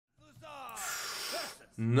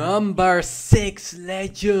Number 6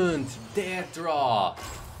 legend, death draw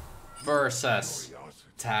versus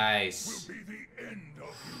Thijs.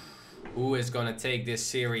 Who is gonna take this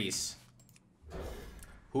series?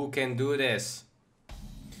 Who can do this?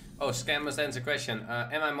 Oh, Scam must answer question.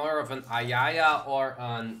 Am I more of an Ayaya or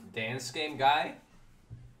an dance game guy?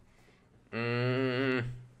 I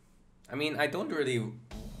mean, I don't really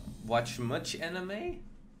watch much anime.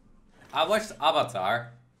 I watched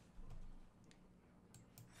Avatar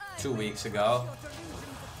 2 weeks ago.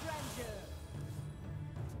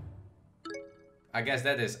 I guess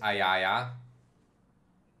that is Ayaya.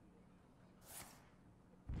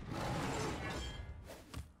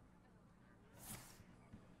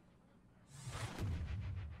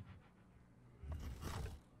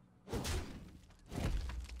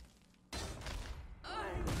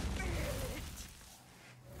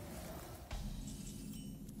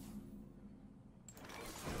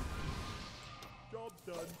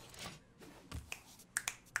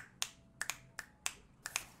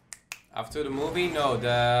 After the movie? No,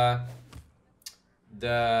 the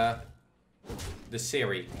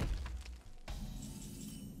series.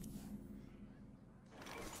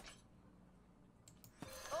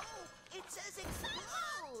 Oh, it says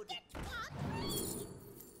explode.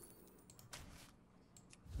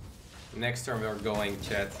 Next turn we're going,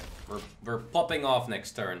 chat. We're popping off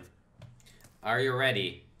next turn. Are you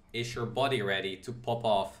ready? Is your body ready to pop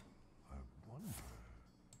off?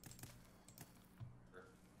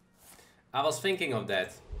 I was thinking of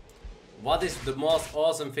that. What is the most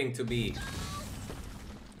awesome thing to be?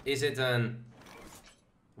 Is it an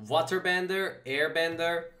waterbender,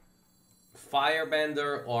 airbender,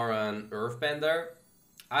 firebender, or an earthbender?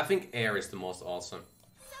 I think air is the most awesome.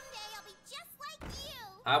 Someday I'll be just like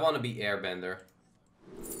you. I want to be airbender.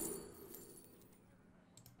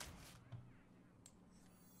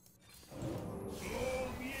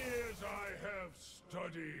 Long years I have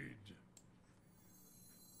studied.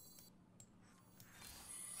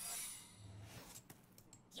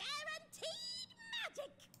 Guaranteed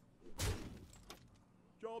magic.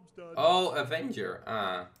 Job's done. Oh, Avenger.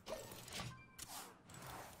 Ah.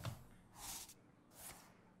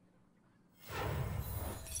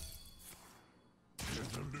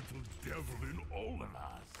 There's a little devil in all of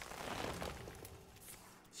us.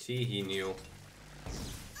 See, he knew.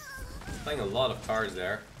 Playing a lot of cards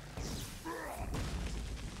there.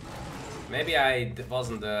 Maybe I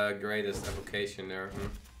wasn't the greatest evocation there.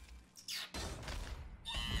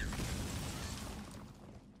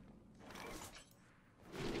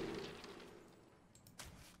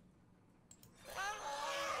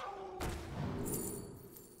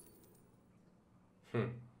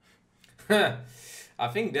 I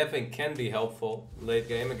think definitely can be helpful late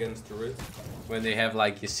game against the root. When they have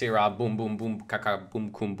like Ysera, boom boom boom, kaka boom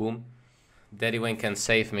boom boom. Daddy Wayne can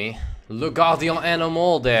save me. Look at the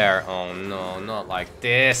animal there. Oh no, not like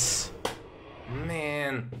this.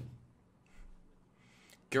 Man.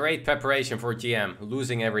 Great preparation for GM,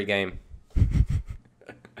 losing every game.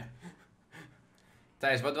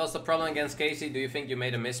 Thijs, what was the problem against Casey? Do you think you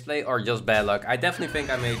made a misplay or just bad luck? I definitely think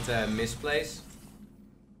I made misplays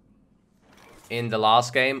in the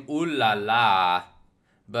last game. Ooh la la.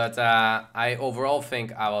 But I overall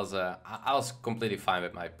think I was completely fine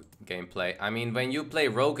with my gameplay. I mean, when you play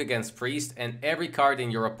Rogue against Priest and every card in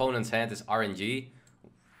your opponent's hand is RNG,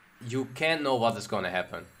 you can't know what is going to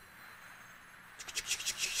happen.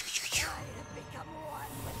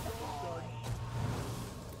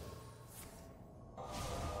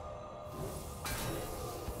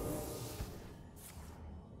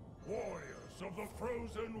 Warriors of the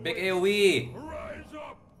frozen Big AoE! rise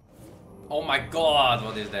up. Oh my god,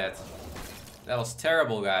 what is that? That was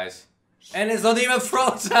terrible, guys. And it's not even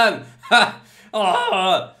frozen!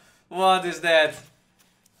 Oh, what is that?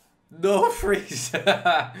 No freeze!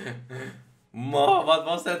 Mo, what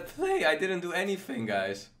was that play? I didn't do anything,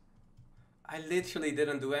 guys. I literally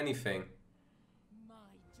didn't do anything.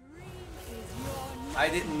 I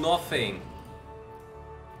did nothing.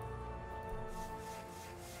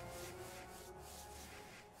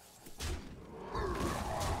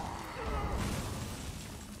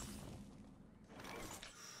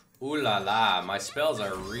 Ooh la la, my spells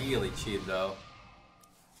are really cheap though.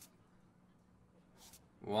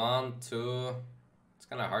 1, 2. It's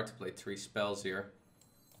kinda hard to play 3 spells here.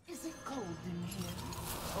 Is it cold in here?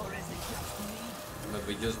 Or is it just me? But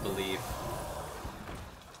we just believe.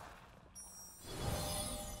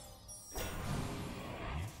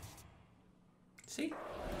 See?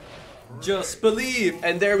 Just believe!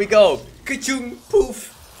 And there we go! Ka-chung!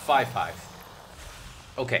 Poof! 5-5.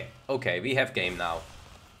 Okay, okay, we have game now.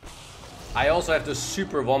 I also have the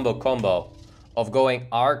super wombo combo. of going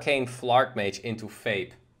Arcane Flark Mage into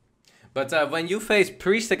Fape. But when you face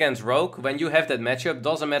Priest against Rogue, when you have that matchup,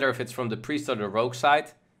 doesn't matter if it's from the Priest or the Rogue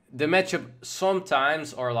side, the matchup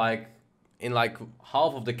sometimes, or like in like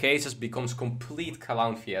half of the cases, becomes complete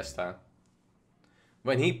clown fiesta.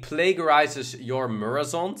 When he plagiarizes your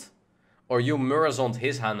Murasont, or you Murasont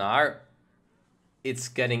his Hanar, it's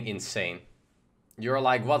getting insane. You're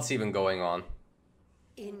like, what's even going on?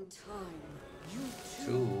 In time, you To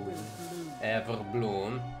too will bloom. ever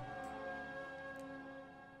bloom.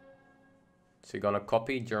 So you're gonna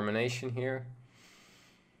copy germination here.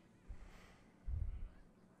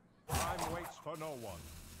 Time waits for no one.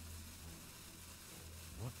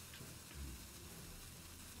 What to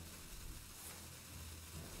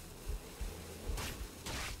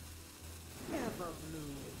Ever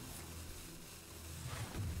bloom.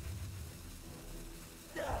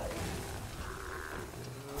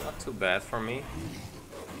 Not too bad for me.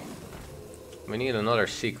 We need another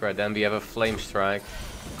secret, then we have a flame strike.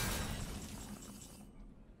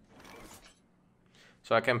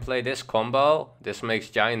 So I can play this combo. This makes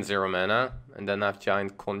giant 0 mana, and then I have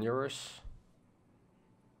giant conjurers.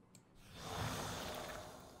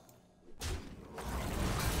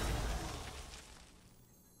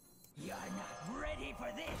 You're not ready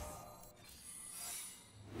for this.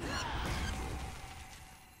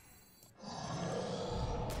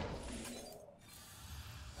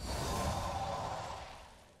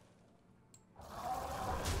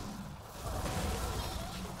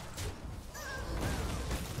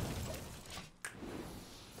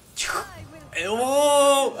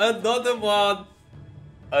 Oh, another one!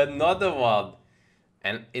 Another one!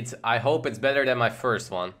 And I hope it's better than my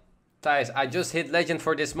first one. Thijs, I just hit legend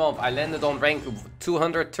for this month. I landed on rank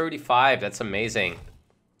 235. That's amazing.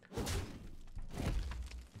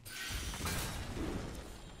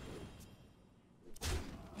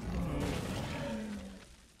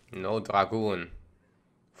 No Dragoon.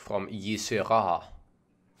 From Yisera.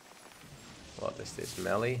 What is this,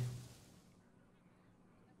 melee?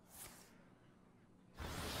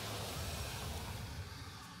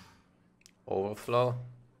 Overflow.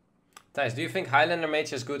 Thijs, do you think Highlander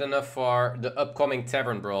Mage is good enough for the upcoming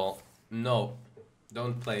Tavern Brawl? No.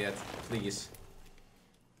 Don't play it, please.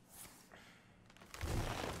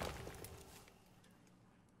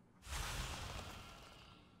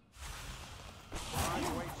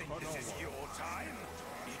 this is your time?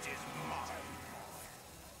 It is mine.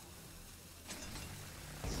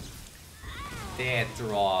 Dead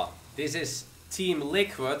draw. This is Team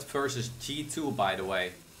Liquid versus G2, by the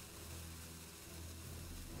way.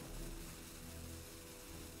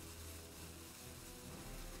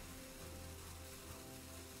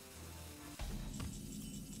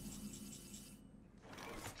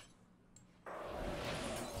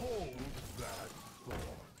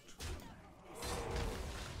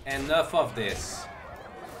 Enough of this.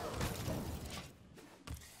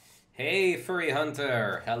 Hey, Furry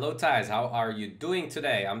Hunter. Hello, Thijs. How are you doing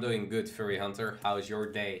today? I'm doing good, Furry Hunter. How's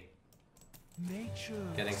your day?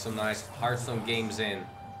 Getting some nice Hearthstone games in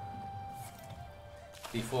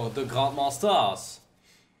before the Grandmasters.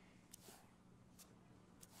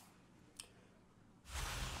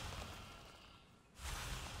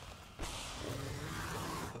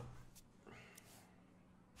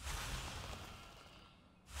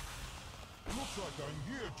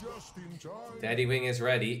 Daddy Wing is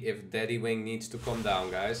ready if Daddy Wing needs to come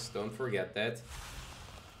down, guys. Don't forget that.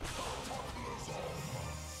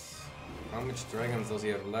 How much dragons does he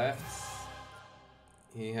have left?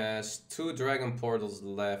 He has 2 dragon portals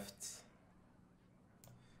left.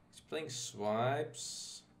 He's playing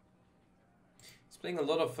swipes. He's playing a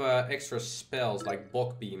lot of extra spells like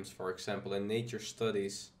Bog Beams, for example, and Nature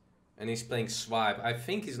Studies. And he's playing swipe. I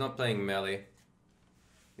think he's not playing melee.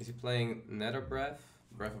 Is he playing Nether Breath?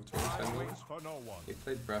 Breath of Dreams, I mean. He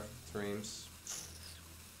played Breath of Dreams.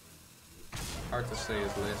 Hard to say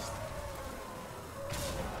his list.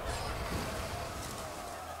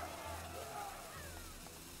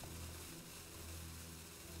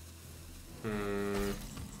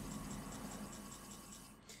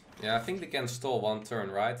 Yeah, I think they can stall 1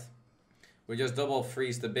 turn, right? We just double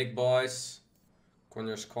freeze the big boys.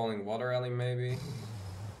 Conjures Calling Water Alley, maybe.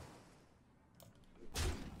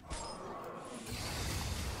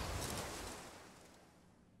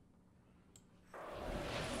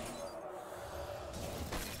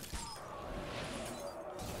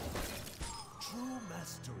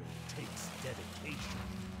 Takes dedication.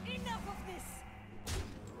 Enough of this.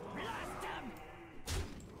 Blast them.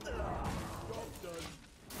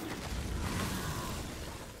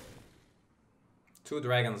 Two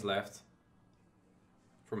dragons left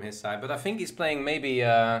from his side, but I think he's playing maybe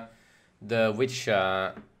the witch,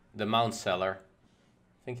 the mount seller.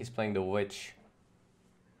 I think he's playing the witch.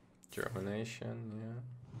 Germination, yeah.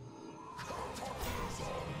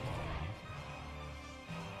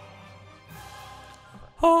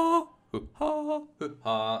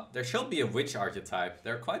 There should be a witch archetype.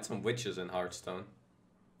 There are quite some witches in Hearthstone.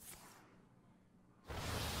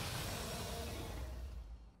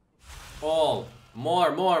 All.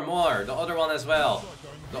 More. The other one as well.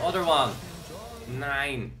 The other one.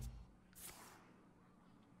 9.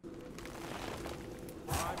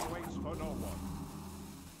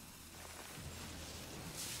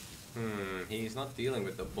 He's not dealing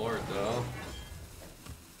with the board though.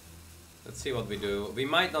 Let's see what we do. We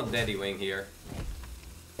might not Daddy Wing here.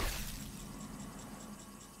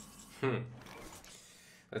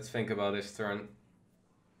 Let's think about this turn.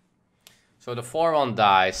 So the 4-1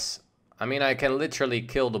 dies. I mean, I can literally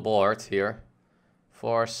kill the board here.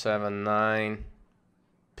 4, 7, 9.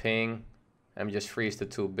 Ping. And just freeze the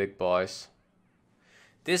 2 big boys.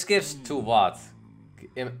 This gives 2 what?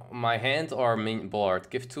 In my hand or board?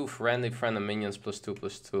 Give 2 friendly minions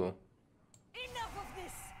 +2/+2. Enough of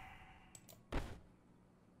this.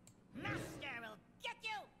 Master will get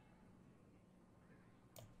you.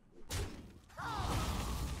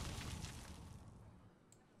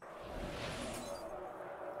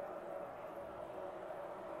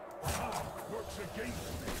 Works against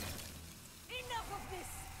me. Enough of this.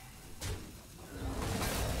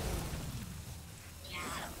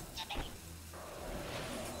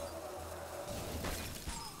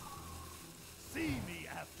 See me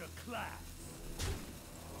after class.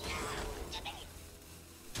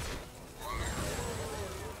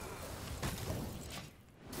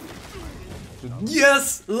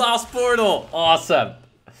 Yes! Last portal! Awesome!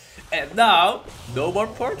 And now, no more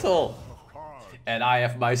portal! And I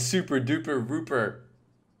have my super duper rooper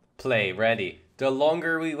play ready. The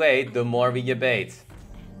longer we wait, the more we debate.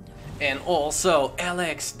 And also,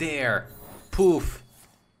 Alex there! Poof!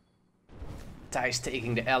 Thijs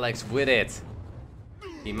taking the Alex with it.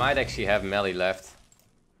 He might actually have melee left.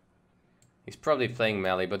 He's probably playing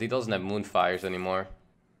melee, but he doesn't have Moonfires anymore.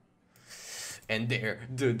 And there,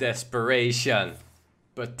 the desperation.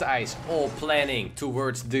 But Thijs all planning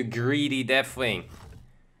towards the greedy Deathwing.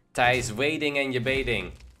 Thijs waiting and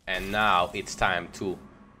Jebaiting. And now it's time to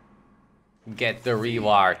get the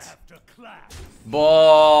reward.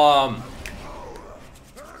 Boom!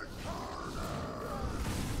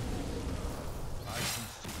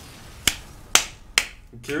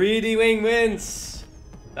 Greedy Wing wins!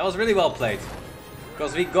 That was really well played.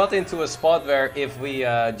 Because we got into a spot where if we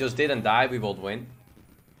just didn't die, we would win.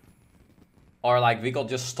 Or like we could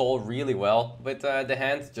just stall really well with the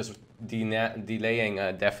hand, just delaying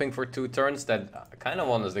Deathwing for 2 turns. That kind of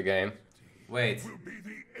won us the game. Wait,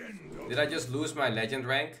 did I just lose my legend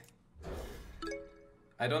rank?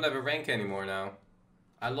 I don't have a rank anymore now.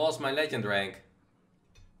 I lost my legend rank.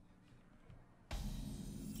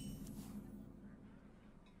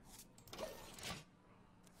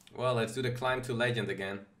 Well, let's do the climb to legend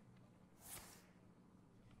again.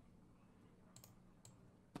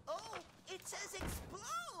 Oh, it says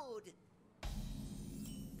explode.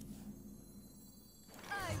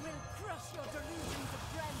 I will crush your delusions of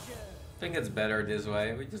grandeur. I think it's better this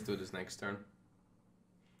way. We just do this next turn.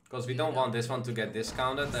 Because we don't want this one to get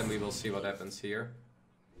discounted, and we will see what happens here.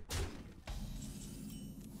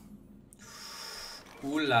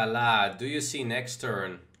 Ooh la la, do you see next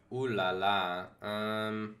turn? Ooh la la.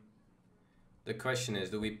 The question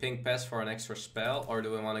is, do we ping pass for an extra spell, or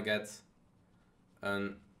do we want to get a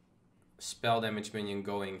spell damage minion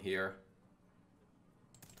going here?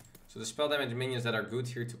 So the spell damage minions that are good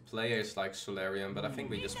here to play is like Solarium, but I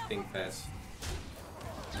think we just ping pass.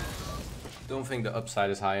 Don't think the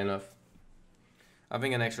upside is high enough. I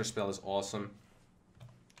think an extra spell is awesome.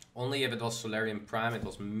 Only if it was Solarium Prime, it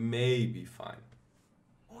was maybe fine.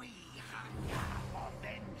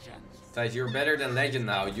 Thijs, you're better than Legend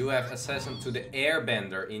now. You have Assassin to the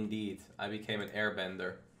Airbender. Indeed, I became an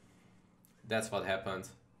Airbender. That's what happened.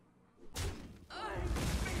 Someday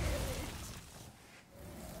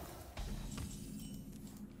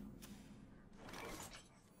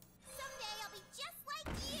I'll be just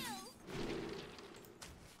like you.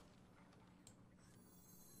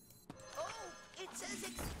 Oh, it says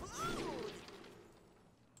explode.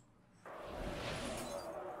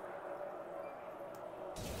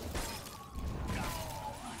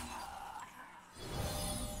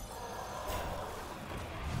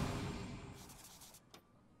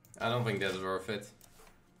 I don't think that's worth it.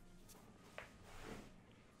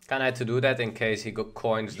 Kinda had to do that in case he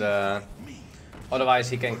coins the...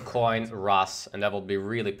 Otherwise he can coin Ras, and that would be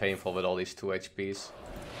really painful with all these 2 HPs.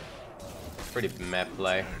 Pretty meh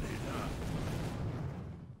play.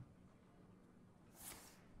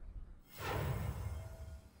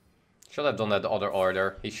 Should have done that other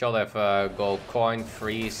order. He should have go coin,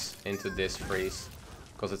 freeze into this freeze.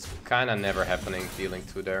 Because it's kind of never happening dealing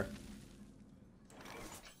 2 there.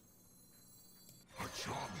 A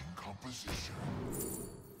charming composition.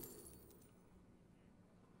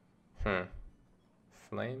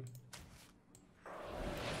 Flame.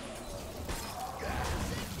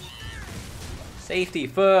 Safety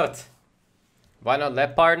foot! Why not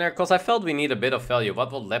lab partner? Because I felt we need a bit of value.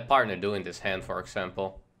 What will lab partner do in this hand, for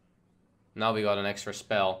example? Now we got an extra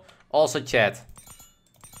spell. Also, chat.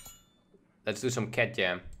 Let's do some cat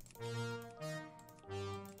jam.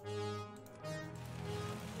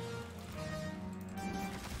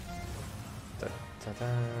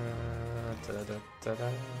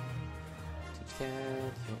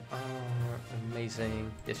 You are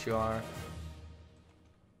amazing. Yes, you are.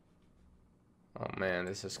 Oh man,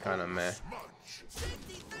 this is kind of meh. It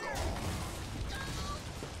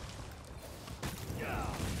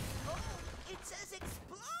says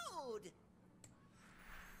explode.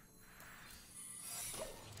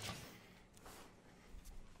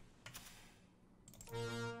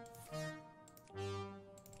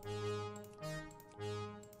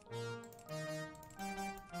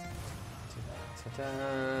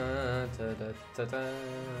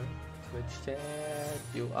 Twitch chat,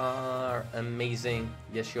 you are amazing.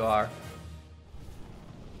 Yes, you are.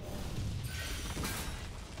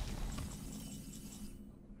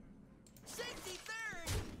 Safety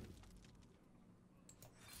third.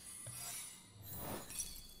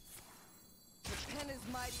 The pen is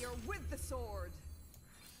mightier with the sword.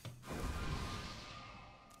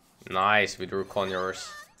 Nice, we drew conjurers.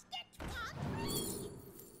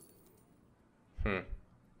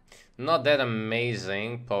 Not that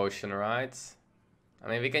amazing potion, right? I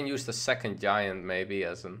mean, we can use the second giant maybe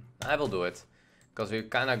as an... I will do it. Because we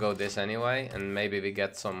kind of go this anyway, and maybe we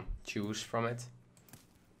get some juice from it.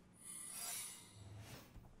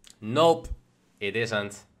 Nope, it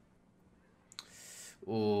isn't.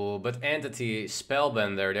 Ooh, but Entity,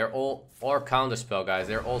 Spellbender, they're all... Or Counterspell, guys,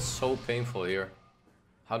 they're all so painful here.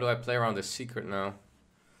 How do I play around this secret now?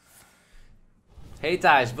 Hey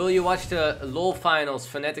Thijs, will you watch the LoL finals,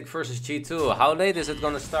 Fnatic versus G2? How late is it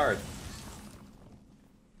gonna start?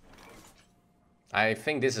 I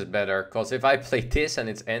think this is better, because if I play this and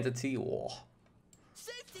it's Entity, whoa.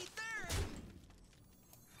 Safety third.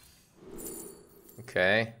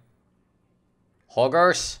 Okay.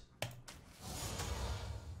 Hoggers.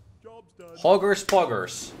 Hoggers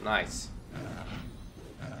Poggers. Nice.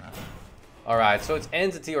 Alright, so it's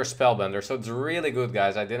Entity or Spellbender, so it's really good,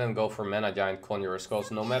 guys. I didn't go for Mana Giant Conjurers, because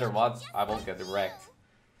no matter what, I won't get wrecked.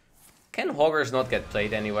 Can Hoggers not get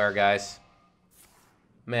played anywhere, guys?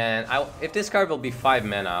 Man, if this card will be 5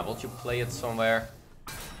 mana, will you play it somewhere?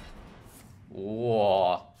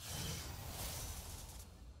 Whoa.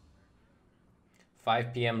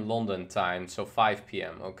 5 PM London time, so 5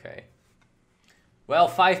 PM, okay. Well,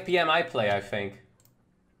 5 PM I play, I think.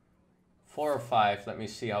 4 or 5, let me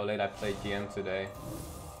see how late I played GM today.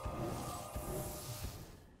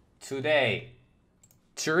 Today,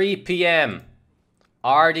 3 PM,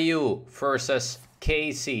 RDU versus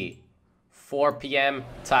KC. 4 PM,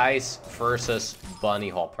 Thijs versus Bunny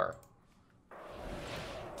Hopper.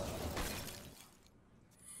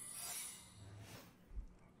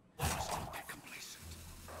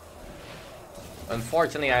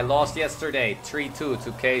 Unfortunately, I lost yesterday, 3-2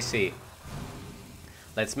 to KC.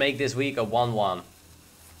 Let's make this week a 1-1.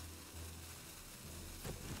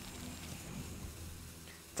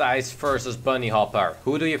 Thijs versus Bunny Hopper.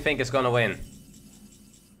 Who do you think is gonna win?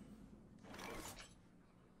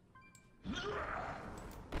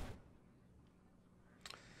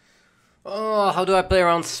 Oh, how do I play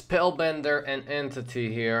around Spellbender and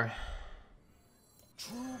Entity here?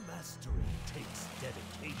 True mastery takes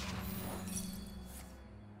dedication.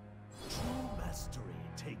 True mastery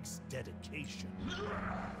takes dedication.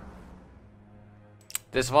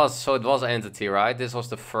 It was Entity, right? This was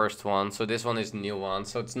the first one, so this one is new one,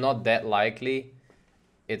 so it's not that likely.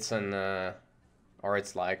 It's an, or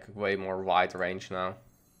it's like way more wide range now.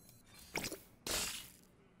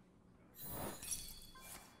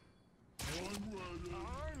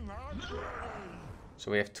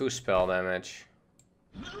 So we have 2 spell damage.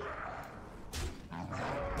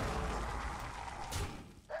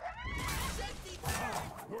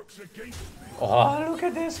 Oh, look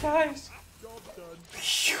at this, guys!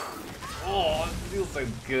 Oh, it feels so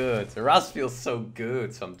good. Rust feels so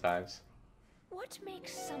good sometimes. What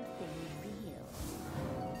makes something real?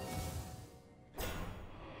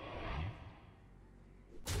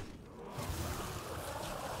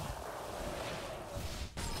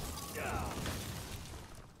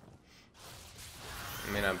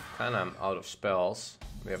 I mean, I'm kind of out of spells.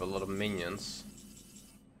 We have a lot of minions.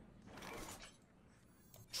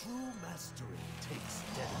 True mastery takes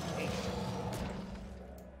dedication.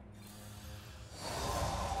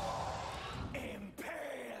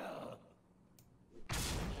 Impale!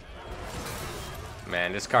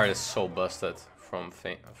 Man, this card is so busted from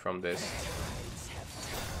this.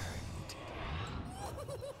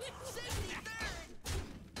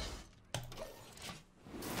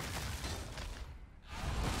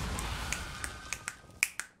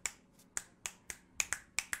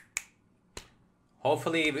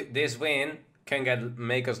 Hopefully this win can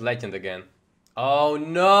make us legend again. Oh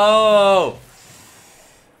no!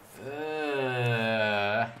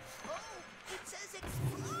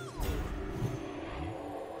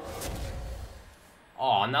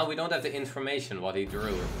 Oh, now we don't have the information what he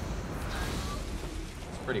drew.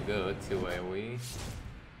 It's pretty good, 2 AoE.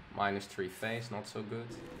 -3 phase, not so good.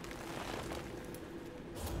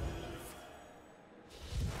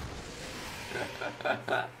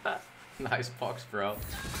 Nice box, bro.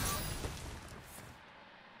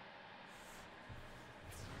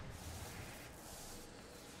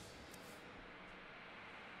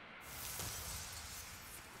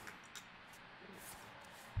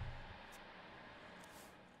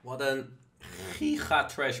 What a giga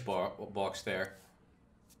trash box there.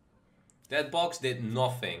 That box did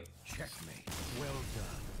nothing. Checkmate. Well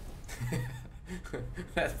done.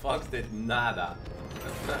 That box did nada.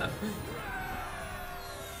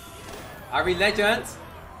 Are we legend?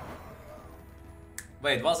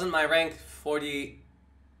 Wait, wasn't my rank 40...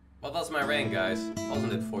 What was my rank, guys?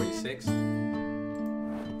 Wasn't it 46?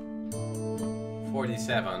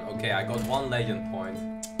 47. Okay, I got 1 legend point.